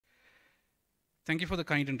Thank you for the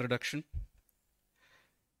kind introduction.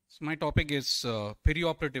 So my topic is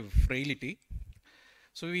perioperative frailty.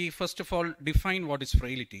 So we first of all define what is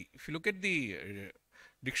frailty. If you look at the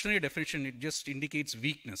dictionary definition, it just indicates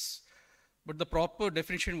weakness. But the proper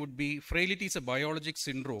definition would be frailty is a biologic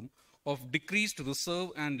syndrome of decreased reserve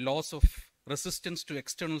and loss of resistance to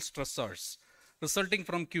external stressors, resulting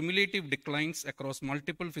from cumulative declines across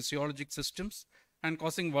multiple physiologic systems and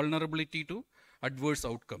causing vulnerability to adverse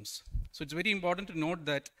outcomes. So it's very important to note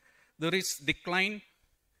that there is decline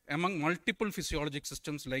among multiple physiologic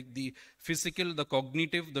systems like the physical, the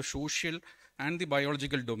cognitive, the social, and the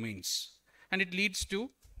biological domains. And it leads to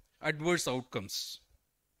adverse outcomes.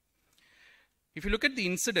 If you look at the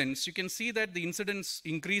incidence, you can see that the incidence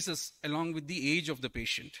increases along with the age of the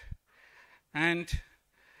patient. And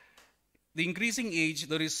the increasing age,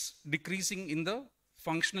 there is decreasing in the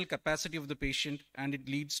functional capacity of the patient, and it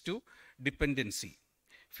leads to dependency.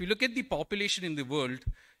 If you look at the population in the world,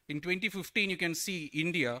 in 2015, you can see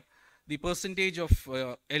India, the percentage of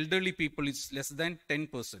elderly people is less than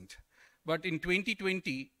 10%. But in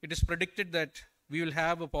 2020, it is predicted that we will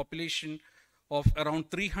have a population of around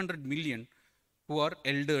 300 million who are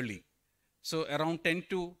elderly. So around 10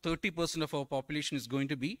 to 30% of our population is going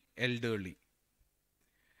to be elderly.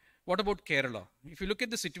 What about Kerala? If you look at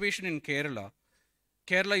the situation in Kerala,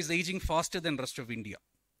 Kerala is aging faster than the rest of India.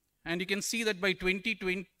 And you can see that by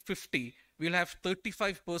 2050, we'll have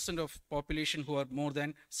 35% of population who are more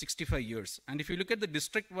than 65 years. And if you look at the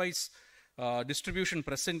district-wise distribution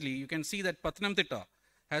presently, you can see that Pathanamthitta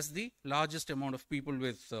has the largest amount of people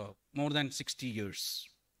with more than 60 years.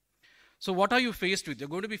 So what are you faced with? You're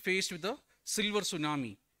going to be faced with a silver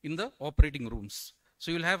tsunami in the operating rooms.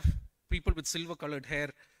 So you'll have people with silver-colored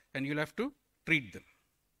hair, and you'll have to treat them.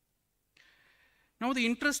 Now the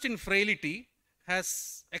interest in frailty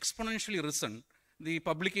has exponentially risen. The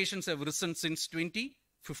publications have risen since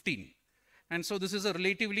 2015. And so this is a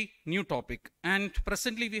relatively new topic. And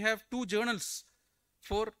presently we have 2 journals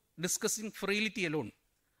for discussing frailty alone.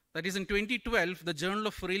 That is, in 2012, the Journal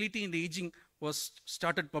of Frailty and Aging was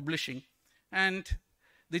started publishing. And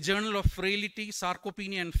the Journal of Frailty,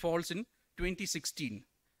 Sarcopenia and Falls in 2016.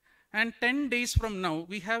 And 10 days from now,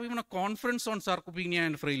 we have even a conference on sarcopenia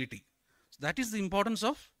and frailty. So that is the importance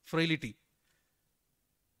of frailty.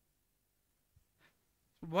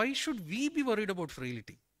 Why should we be worried about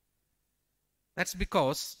frailty? That's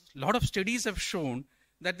because a lot of studies have shown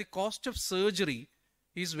that the cost of surgery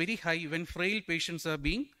is very high when frail patients are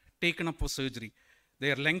being taken up for surgery.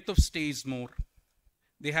 Their length of stay is more.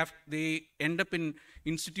 They end up in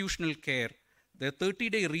institutional care. Their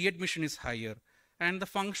 30-day readmission is higher. And the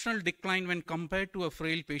functional decline when compared to a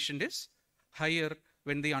frail patient is higher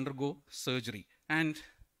when they undergo surgery. And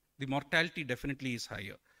the mortality definitely is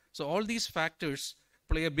higher. So all these factors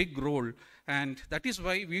play a big role, and that is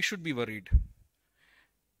why we should be worried.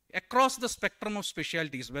 Across the spectrum of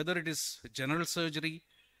specialties, whether it is general surgery,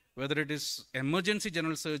 whether it is emergency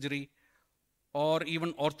general surgery, or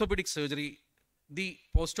even orthopedic surgery, the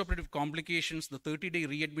postoperative complications, the 30-day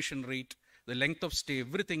readmission rate, the length of stay,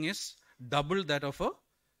 everything is double that of a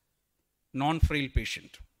non-frail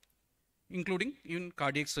patient, including in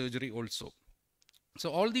cardiac surgery also.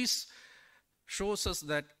 So all these shows us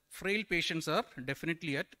that frail patients are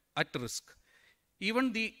definitely at risk.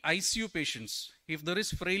 Even the ICU patients, if there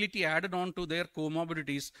is frailty added on to their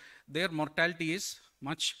comorbidities, their mortality is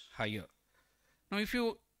much higher. Now, if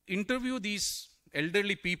you interview these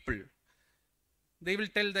elderly people, they will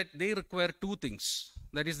tell that they require 2 things.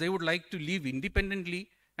 That is, they would like to live independently,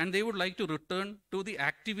 and they would like to return to the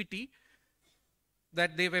activity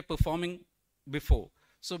that they were performing before.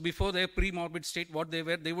 So before their pre-morbid state, what they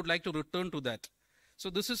were, they would like to return to that. So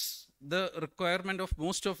this is the requirement of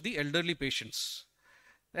most of the elderly patients.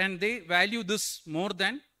 And they value this more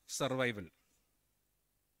than survival.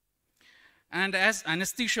 And as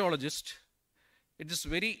anesthesiologists, it is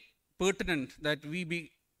very pertinent that we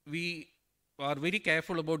are very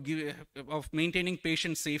careful about maintaining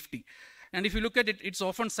patient safety. And if you look at it, it's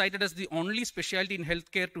often cited as the only specialty in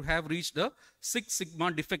healthcare to have reached the 6 sigma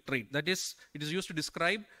defect rate. That is, it is used to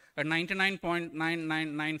describe a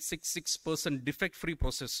 99.99966% defect-free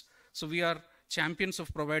process. So we are champions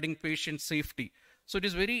of providing patient safety. So it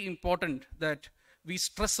is very important that we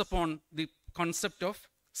stress upon the concept of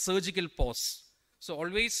surgical pause. So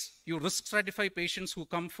always you risk stratify patients who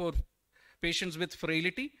come for patients with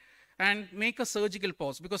frailty and make a surgical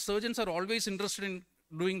pause, because surgeons are always interested in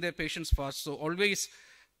doing their patients fast. So always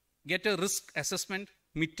get a risk assessment,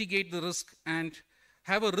 mitigate the risk, and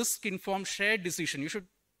have a risk-informed shared decision. You should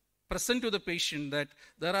present to the patient that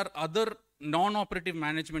there are other non-operative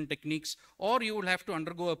management techniques, or you will have to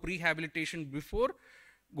undergo a prehabilitation before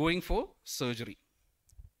going for surgery.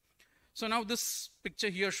 So now this picture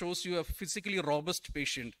here shows you a physically robust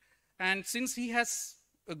patient, and since he has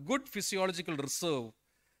a good physiological reserve,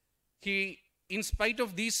 he, in spite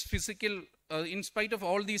of these in spite of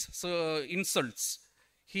all these insults,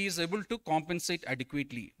 he is able to compensate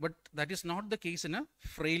adequately. But that is not the case in a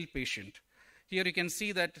frail patient. Here you can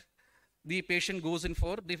see that the patient goes in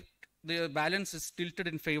for, the balance is tilted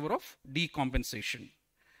in favor of decompensation.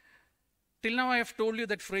 Till now I have told you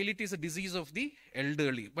that frailty is a disease of the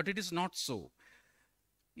elderly, but it is not so.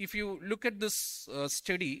 If you look at this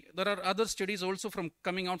study, there are other studies also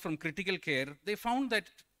coming out from critical care. They found that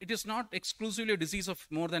it is not exclusively a disease of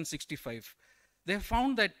more than 65. They have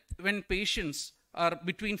found that when patients are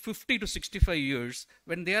between 50 to 65 years,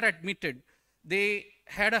 when they are admitted, they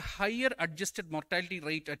had a higher adjusted mortality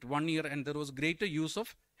rate at 1 year, and there was greater use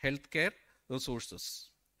of healthcare resources.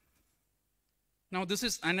 Now this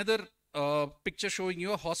is another picture showing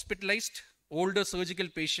you a hospitalized older surgical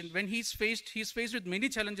patient. When he's faced with many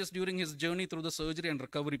challenges during his journey through the surgery and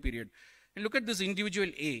recovery period. And look at this individual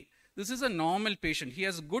A. This is a normal patient. He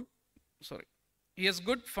has good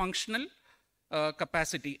functional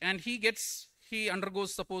capacity, and suppose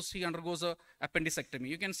he undergoes a appendicectomy.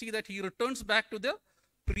 You can see that he returns back to the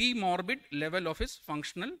pre-morbid level of his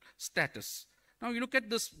functional status. Now you look at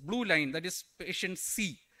this blue line, that is patient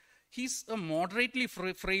C. He's a moderately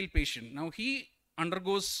frail patient. Now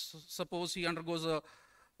suppose he undergoes a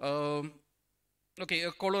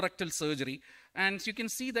colorectal surgery, and you can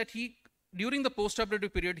see that during the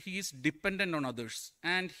postoperative period, he is dependent on others,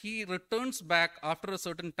 and he returns back after a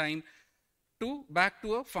certain time back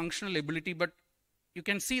to a functional ability, but you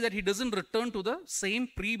can see that he doesn't return to the same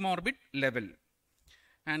pre-morbid level.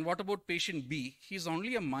 And what about patient B? He's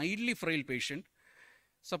only a mildly frail patient.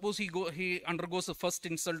 Suppose he undergoes the first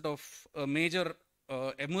insult of a major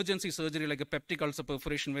emergency surgery like a peptic ulcer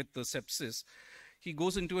perforation with sepsis. He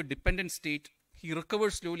goes into a dependent state. He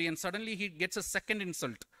recovers slowly, and suddenly he gets a second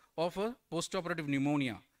insult of a postoperative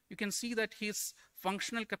pneumonia. You can see that his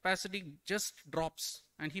functional capacity just drops,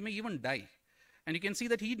 and he may even die. And you can see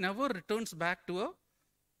that he never returns back to a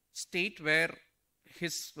state where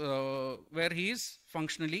he is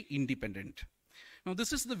functionally independent. Now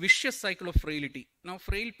this is the vicious cycle of frailty. Now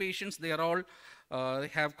frail patients, they are all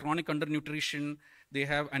have chronic undernutrition, they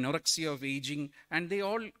have anorexia of aging, and they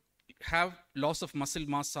all have loss of muscle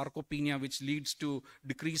mass, sarcopenia, which leads to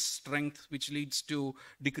decreased strength, which leads to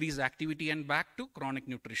decreased activity, and back to chronic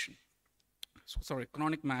malnutrition.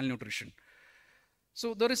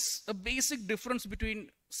 So there is a basic difference between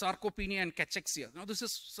sarcopenia and cachexia. Now this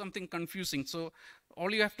is something confusing. So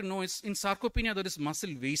all you have to know is in sarcopenia there is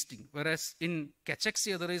muscle wasting, whereas in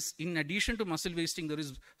cachexia there is, in addition to muscle wasting, there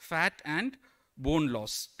is fat and bone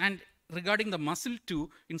loss. And regarding the muscle too,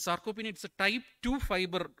 in sarcopenia it's a type 2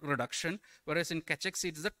 fiber reduction, whereas in cachexia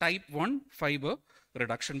it's a type 1 fiber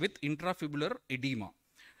reduction with intrafibular edema.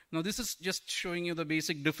 Now this is just showing you the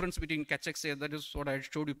basic difference between cachexia. That is what I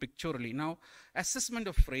showed you pictorially. Now assessment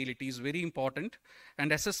of frailty is very important,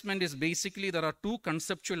 and assessment is basically, there are two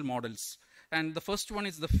conceptual models, and the first one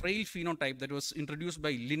is the frail phenotype that was introduced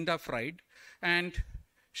by Linda Fried, and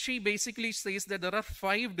she basically says that there are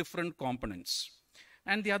 5 different components,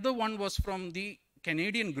 and the other one was from the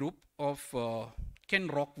Canadian group of Ken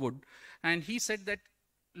Rockwood, and he said that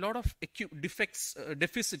a lot of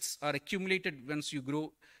deficits are accumulated once you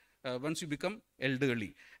grow, once you become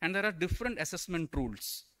elderly, and there are different assessment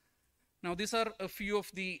rules. Now these are a few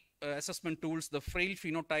of the assessment tools: the frail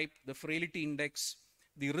phenotype, the frailty index,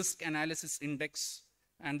 the risk analysis index,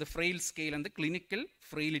 and the frail scale, and the clinical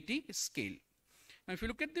frailty scale. Now if you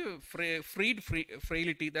look at the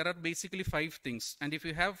frailty, there are basically 5 things, and if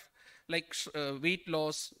you have like weight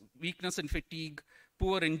loss, weakness and fatigue,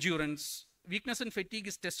 poor endurance. Weakness and fatigue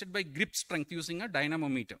is tested by grip strength using a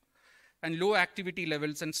dynamometer, and low activity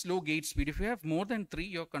levels and slow gait speed. If you have more than 3,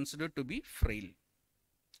 you're considered to be frail.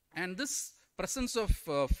 And this presence of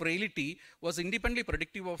frailty was independently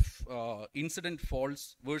predictive of incident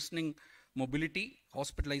falls, worsening mobility,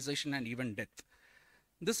 hospitalization, and even death.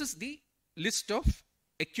 This is the list of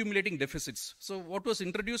accumulating deficits. So what was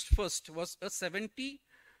introduced first was a 70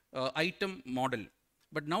 item model,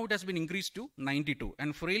 but now it has been increased to 92,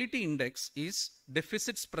 and frailty index is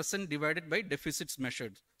deficits present divided by deficits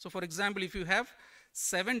measured. So for example, if you have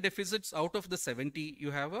 7 deficits out of the 70,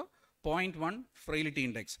 you have a 0.1 frailty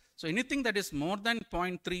index. So anything that is more than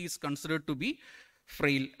 0.3 is considered to be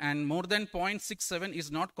frail, and more than 0.67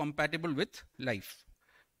 is not compatible with life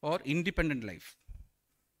or independent life.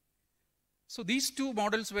 So these 2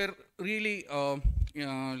 models were really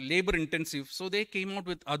labor intensive. So they came out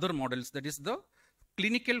with other models, that is the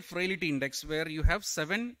clinical frailty index, where you have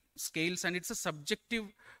 7 scales and it's a subjective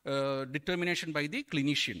determination by the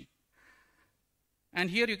clinician. And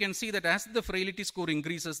here you can see that as the frailty score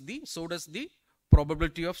increases, so does the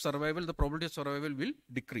probability of survival. The probability of survival will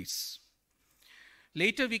decrease.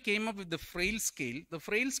 Later we came up with the frail scale. The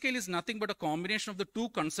frail scale is nothing but a combination of the 2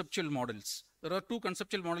 conceptual models. There are 2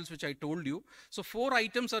 conceptual models which I told you. So 4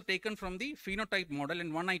 items are taken from the phenotype model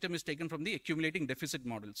and 1 item is taken from the accumulating deficit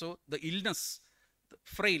model. So the illness, the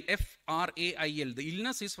frail, F-R-A-I-L, the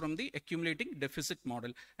illness is from the accumulating deficit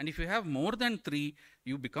model. And if you have more than 3,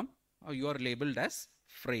 you are labeled as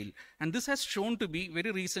frail. And this has shown to be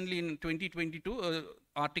very recently in 2022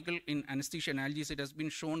 article in Anesthesia Analgesia. It has been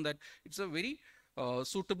shown that it's a very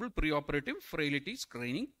suitable preoperative frailty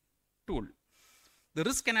screening tool. The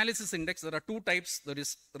risk analysis index, there are 2 types. There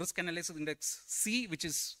is risk analysis index C, which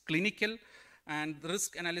is clinical, and the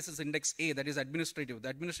risk analysis index A, that is administrative. The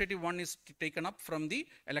administrative one is taken up from the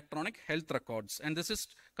electronic health records, and this is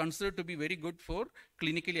considered to be very good for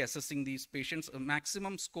clinically assessing these patients. A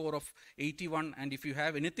maximum score of 81, and if you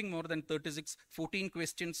have anything more than 36, 14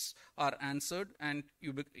 questions are answered and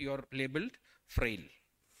you are labeled frail.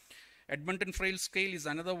 Edmonton Frail Scale is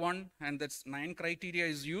another one, and that's 9 criteria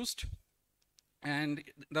is used. And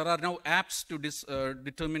there are now apps to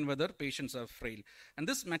determine whether patients are frail. And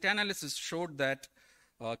this meta-analysis showed that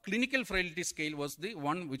clinical frailty scale was the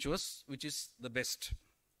one which is the best.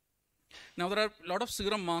 Now there are a lot of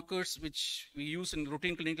serum markers which we use in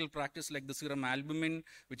routine clinical practice, like the serum albumin,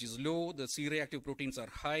 which is low, the C-reactive proteins are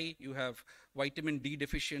high, you have vitamin D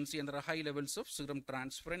deficiency, and there are high levels of serum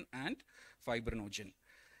transferrin and fibrinogen.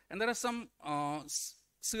 And there are some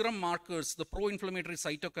serum markers, the pro-inflammatory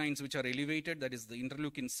cytokines which are elevated, that is the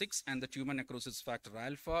interleukin-6 and the tumor necrosis factor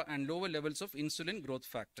alpha, and lower levels of insulin growth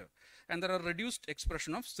factor. And there are reduced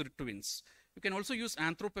expression of sirtuins. You can also use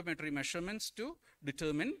anthropometry measurements to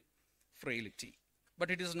determine frailty,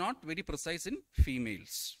 but it is not very precise in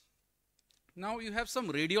females. Now you have some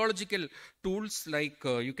radiological tools, like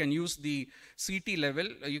you can use the CT level,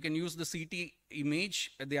 you can use the CT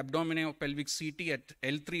image at the abdominopelvic CT at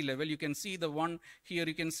L3 level. You can see the one here,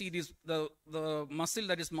 you can see this, the muscle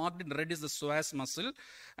that is marked in red is the psoas muscle,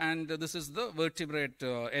 and this is the vertebrae at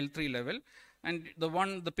L3 level. And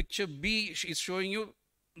the picture B is showing you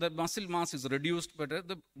the muscle mass is reduced, but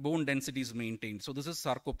the bone density is maintained. So this is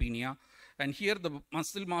sarcopenia, and here the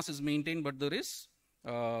muscle mass is maintained, but there is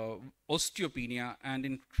osteopenia, and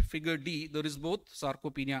in figure D there is both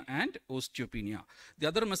sarcopenia and osteopenia. The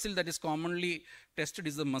other muscle that is commonly tested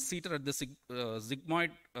is the masseter at the sigmoid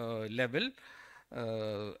level,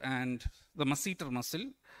 and the masseter muscle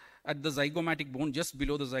at the zygomatic bone, just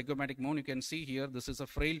below the zygomatic bone. You can see here this is a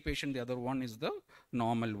frail patient, the other one is the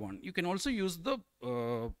normal one. You can also use the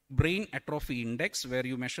brain atrophy index, where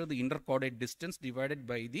you measure the intercaudate distance divided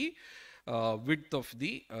by the width of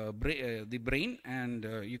the brain, and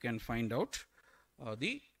you can find out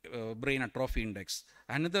the brain atrophy index.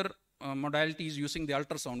 Another modality is using the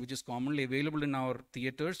ultrasound, which is commonly available in our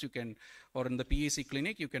theaters. You can, or in the PAC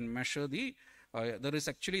clinic, you can measure the there is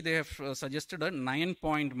actually, they have suggested a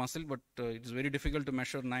 9-point muscle, but it is very difficult to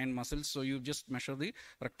measure 9 muscles, so you just measure the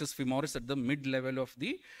rectus femoris at the mid level of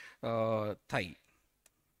the thigh.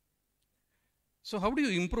 So how do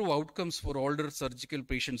you improve outcomes for older surgical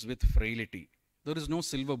patients with frailty? There is no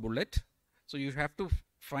silver bullet. So you have to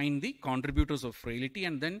find the contributors of frailty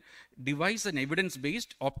and then devise an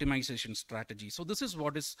evidence-based optimization strategy. So this is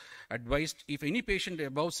what is advised. If any patient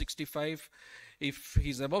above 65, if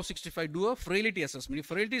he's above 65, do a frailty assessment. If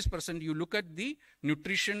frailty is present, you look at the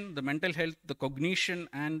nutrition, the mental health, the cognition,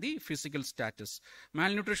 and the physical status.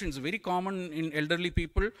 Malnutrition is very common in elderly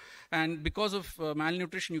people, and because of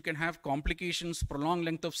malnutrition, you can have complications, prolonged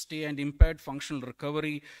length of stay, and impaired functional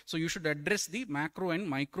recovery. So you should address the macro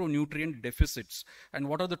and micronutrient deficits. And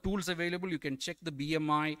what are the tools available? You can check the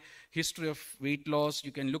BMI, history of weight loss.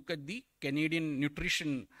 You can look at the Canadian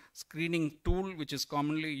nutrition screening tool, which is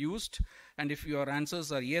commonly used. And if your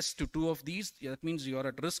answers are yes to 2 of these, that means you are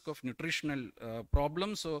at risk of nutritional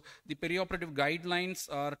problems. So the perioperative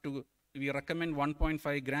guidelines are we recommend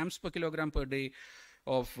 1.5 grams per kilogram per day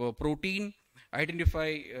of protein. Identify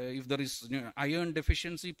if there is iron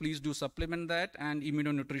deficiency, please do supplement that. And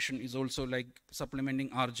immunonutrition is also like supplementing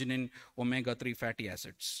arginine, omega-3 fatty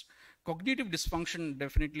acids. Cognitive dysfunction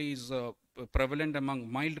definitely is prevalent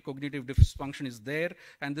among mild cognitive dysfunction is there,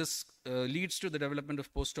 and this leads to the development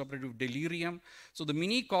of postoperative delirium. So the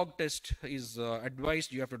mini cog test is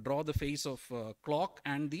advised. You have to draw the face of clock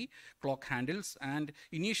and the clock handles, and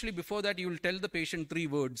initially before that you will tell the patient 3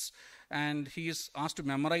 words, and he is asked to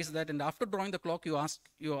memorize that, and after drawing the clock you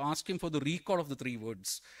ask him for the recall of the 3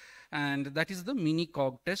 words, and that is the mini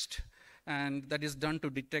cog test. And that is done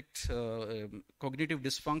to detect cognitive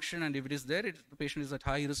dysfunction, and if it is there, the patient is at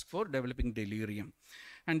high risk for developing delirium.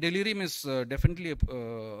 And delirium is definitely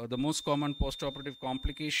the most common postoperative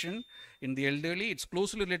complication in the elderly. It's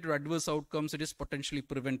closely related to adverse outcomes. It is potentially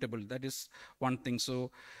preventable. That is one thing.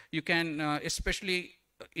 So you can, especially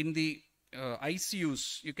in the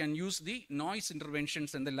ICUs, you can use the noise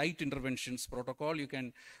interventions and the light interventions protocol. You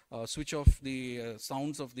can switch off the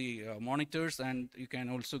sounds of the monitors, and you can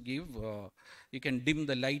also give, you can dim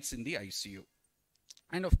the lights in the ICU.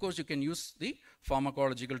 And of course, you can use the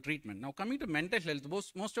pharmacological treatment. Now, coming to mental health,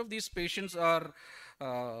 most of these patients are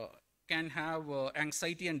can have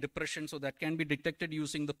anxiety and depression, so that can be detected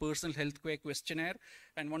using the personal health questionnaire.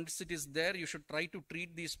 And once it is there, you should try to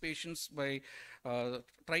treat these patients by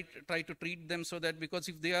try to treat them, so that, because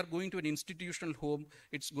if they are going to an institutional home,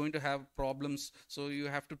 it's going to have problems, so you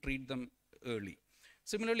have to treat them early.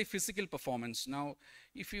 Similarly, physical performance. Now,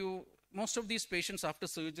 most of these patients after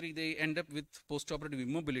surgery, they end up with postoperative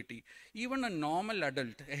immobility. Even a normal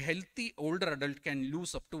adult, a healthy older adult, can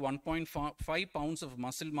lose up to 1.5 pounds of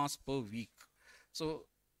muscle mass per week. So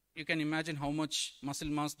you can imagine how much muscle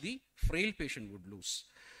mass the frail patient would lose.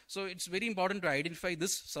 So it's very important to identify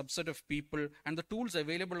this subset of people, and the tools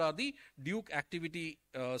available are the Duke Activity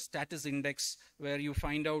Status Index, where you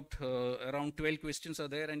find out around 12 questions are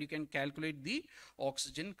there, and you can calculate the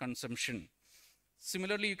oxygen consumption.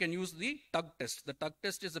 Similarly, you can use the tug test. The tug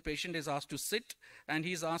test is the patient is asked to sit, and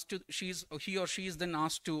he or she is then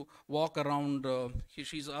asked to walk around,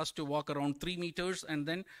 she's asked to walk around 3 meters and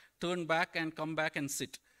then turn back and come back and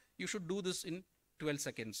sit. You should do this in 12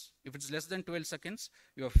 seconds. If it's less than 12 seconds,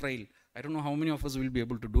 you are frail. I don't know how many of us will be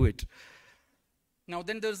able to do it. Now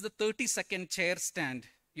then there's the 30-second chair stand.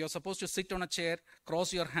 You're supposed to sit on a chair,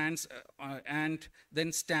 cross your hands, and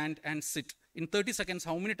then stand and sit. In 30 seconds,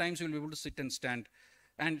 how many times you will be able to sit and stand?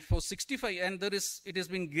 And for 65, and it has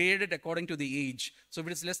been graded according to the age. So if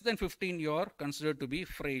it is less than 15, you are considered to be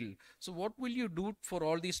frail. So what will you do for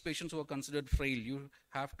all these patients who are considered frail? You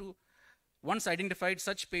have to, once identified,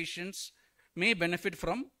 such patients may benefit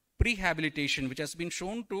from prehabilitation, which has been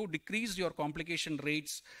shown to decrease your complication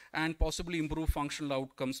rates and possibly improve functional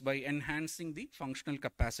outcomes by enhancing the functional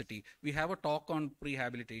capacity. We have a talk on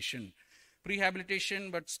prehabilitation.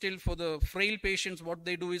 But still, for the frail patients, what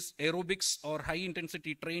they do is aerobics or high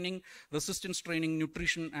intensity training, resistance training,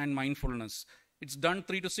 nutrition, and mindfulness. It's done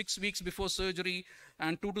 3 to 6 weeks before surgery,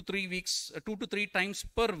 and 2 to 3 times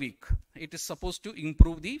per week. It is supposed to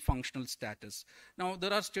improve the functional status. Now,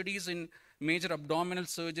 there are studies in major abdominal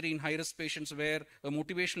surgery in high-risk patients where a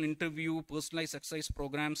motivational interview, personalized exercise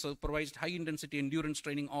programs, supervised high-intensity endurance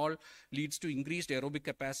training all leads to increased aerobic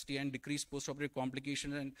capacity and decreased postoperative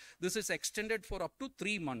complications. And this is extended for up to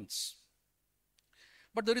 3 months.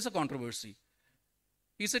 But there is a controversy.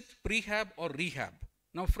 Is it prehab or rehab?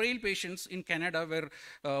 Now, frail patients in Canada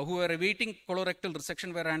who are awaiting colorectal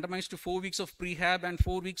resection were randomized to 4 weeks of prehab and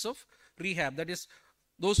 4 weeks of rehab. That is,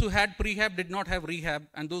 those who had prehab did not have rehab,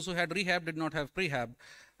 and those who had rehab did not have prehab.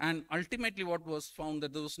 And ultimately, what was found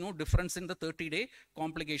that there was no difference in the 30-day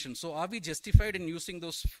complications. So, are we justified in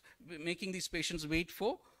making these patients wait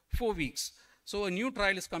for 4 weeks? So, a new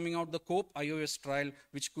trial is coming out, the COPE iOS trial,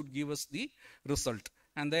 which could give us the result.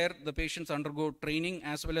 And there, the patients undergo training,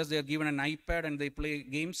 as well as they are given an iPad and they play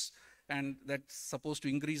games, and that's supposed to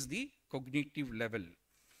increase the cognitive level.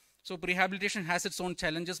 So prehabilitation has its own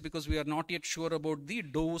challenges because we are not yet sure about the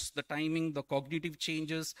dose, the timing, the cognitive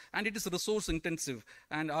changes, and it is resource intensive.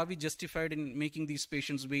 And are we justified in making these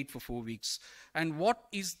patients wait for 4 weeks? And what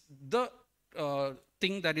is the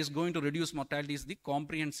thing that is going to reduce mortality is the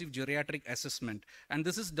comprehensive geriatric assessment. And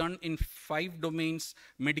this is done in 5 domains: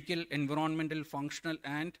 medical, environmental, functional,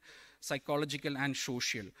 and psychological and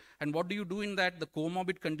social. And what do you do in that? The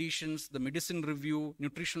comorbid conditions, the medicine review,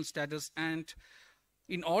 nutritional status, and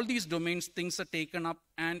in all these domains, things are taken up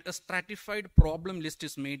and a stratified problem list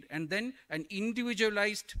is made, and then an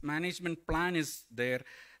individualized management plan is there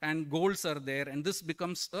and goals are there, and this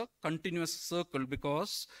becomes a continuous circle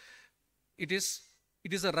because it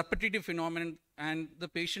is a repetitive phenomenon, and the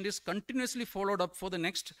patient is continuously followed up for the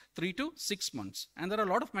next 3 to 6 months. And there are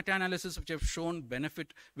a lot of meta-analysis which have shown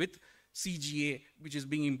benefit with CGA, which is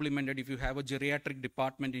being implemented if you have a geriatric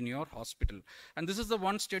department in your hospital. And this is the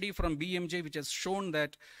one study from BMJ which has shown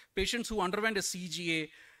that patients who underwent a CGA,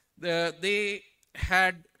 they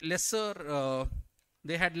had lesser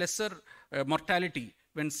mortality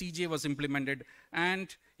when CGA was implemented.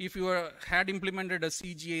 And if you had implemented a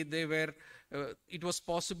CGA, it was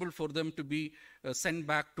possible for them to be sent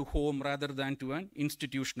back to home rather than to an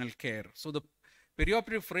institutional care. So the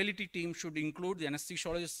perioperative frailty team should include the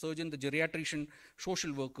anesthesiologist, surgeon, the geriatrician,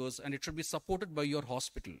 social workers, and it should be supported by your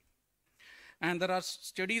hospital. And there are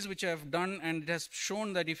studies which I have done, and it has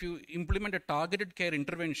shown that if you implement a targeted care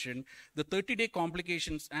intervention, the 30-day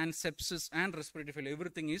complications and sepsis and respiratory failure,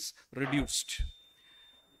 everything is reduced.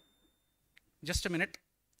 Just a minute.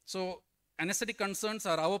 So anesthetic concerns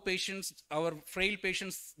are our patients, our frail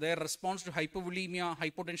patients, their response to hypovolemia,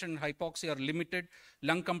 hypotension, and hypoxia are limited.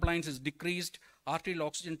 Lung compliance is decreased. Arterial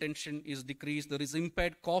oxygen tension is decreased. There is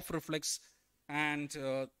impaired cough reflex, and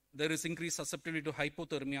there is increased susceptibility to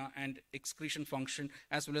hypothermia, and excretion function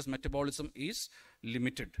as well as metabolism is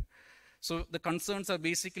limited. So the concerns are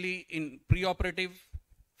basically in preoperative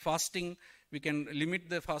fasting. We can limit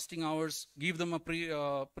the fasting hours, give them a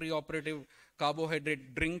preoperative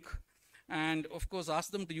carbohydrate drink, and of course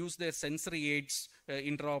ask them to use their sensory aids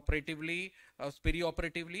intraoperatively,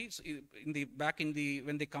 perioperatively, so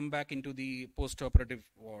when they come back into the postoperative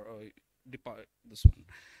this one.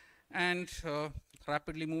 And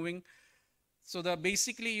rapidly moving. So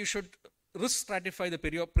basically you should risk stratify the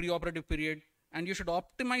preoperative period, and you should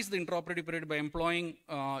optimize the intraoperative period by employing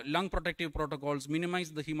lung protective protocols,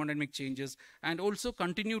 minimize the hemodynamic changes, and also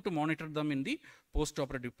continue to monitor them in the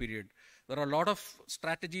postoperative period. There are a lot of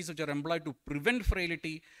strategies which are employed to prevent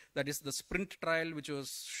frailty. That is the SPRINT trial, which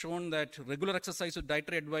was shown that regular exercise with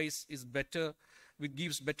dietary advice is better, which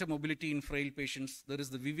gives better mobility in frail patients. There is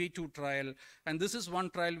the VIVE2 trial, and this is one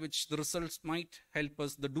trial which the results might help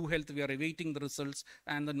us. The Do Health, we are awaiting the results,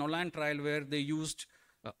 and the NOLAN trial where they used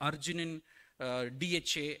arginine,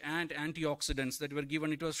 DHA, and antioxidants that were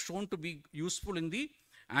given. It was shown to be useful in the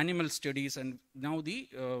animal studies, and now the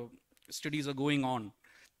studies are going on.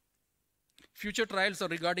 Future trials are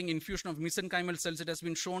regarding infusion of mesenchymal cells. It has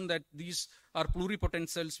been shown that these are pluripotent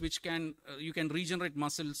cells which you can regenerate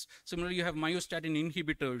muscles. Similarly, you have myostatin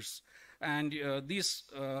inhibitors, and these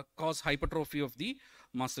cause hypertrophy of the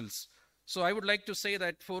muscles. So I would like to say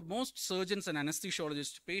that for most surgeons and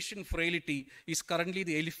anesthesiologists, patient frailty is currently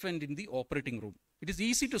the elephant in the operating room. It is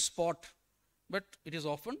easy to spot, but it is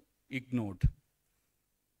often ignored.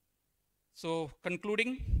 So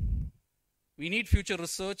concluding, we need future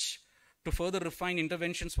research to further refine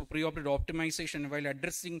interventions for preoperative optimization while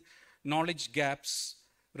addressing knowledge gaps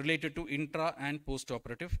related to intra and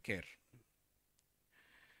postoperative care.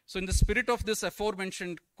 So in the spirit of this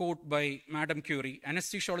aforementioned quote by Madame Curie,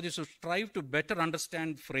 anesthesiologists should strive to better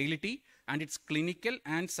understand frailty and its clinical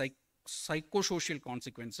and psychosocial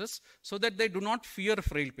consequences so that they do not fear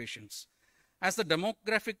frail patients. As the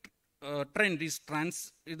demographic trend is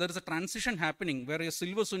there is a transition happening where a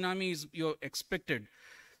silver tsunami is expected.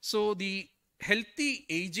 So the healthy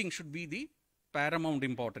aging should be the paramount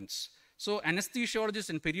importance. So anesthesiologists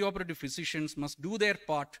and perioperative physicians must do their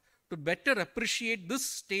part to better appreciate this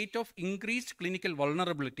state of increased clinical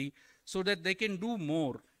vulnerability so that they can do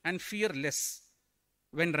more and fear less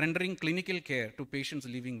when rendering clinical care to patients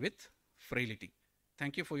living with frailty.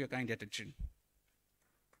 Thank you for your kind attention.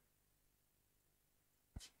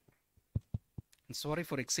 I'm sorry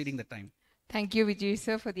for exceeding the time. Thank you, Vijish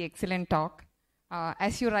sir, for the excellent talk.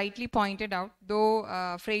 As you rightly pointed out,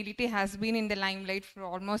 though frailty has been in the limelight for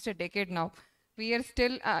almost a decade now, we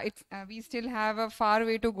still have a far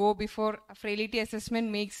way to go before frailty assessment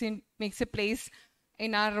makes a place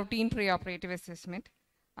in our routine preoperative assessment.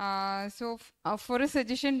 So for a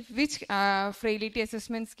suggestion, which frailty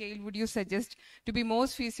assessment scale would you suggest to be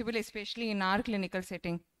most feasible, especially in our clinical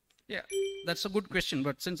setting? Yeah, that's a good question,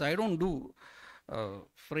 but since I don't do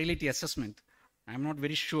frailty assessment, I'm not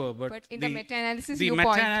very sure, but in the meta-analysis, the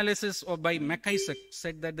meta-analysis by Mackay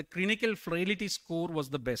said that the clinical frailty score was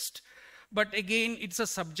the best. But again, it's a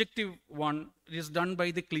subjective one. It is done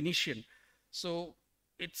by the clinician. So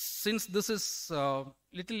since this is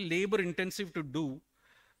little labor intensive to do,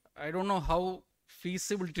 I don't know how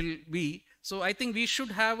feasible it will be. So I think we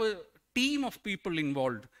should have a team of people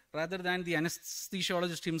involved rather than the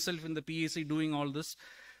anesthesiologist himself in the PAC doing all this.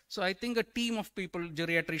 So I think a team of people,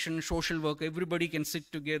 geriatrician, social worker, everybody can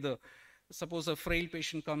sit together. Suppose a frail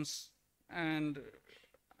patient comes, and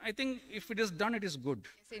I think if it is done, it is good.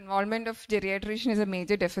 Yes, involvement of geriatrician is a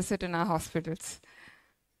major deficit in our hospitals.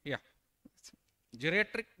 Yeah.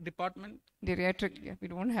 Geriatric department? Geriatric, yeah, we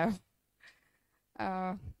don't have.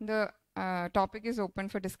 topic is open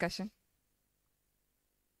for discussion.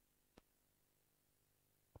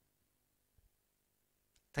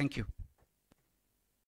 Thank you.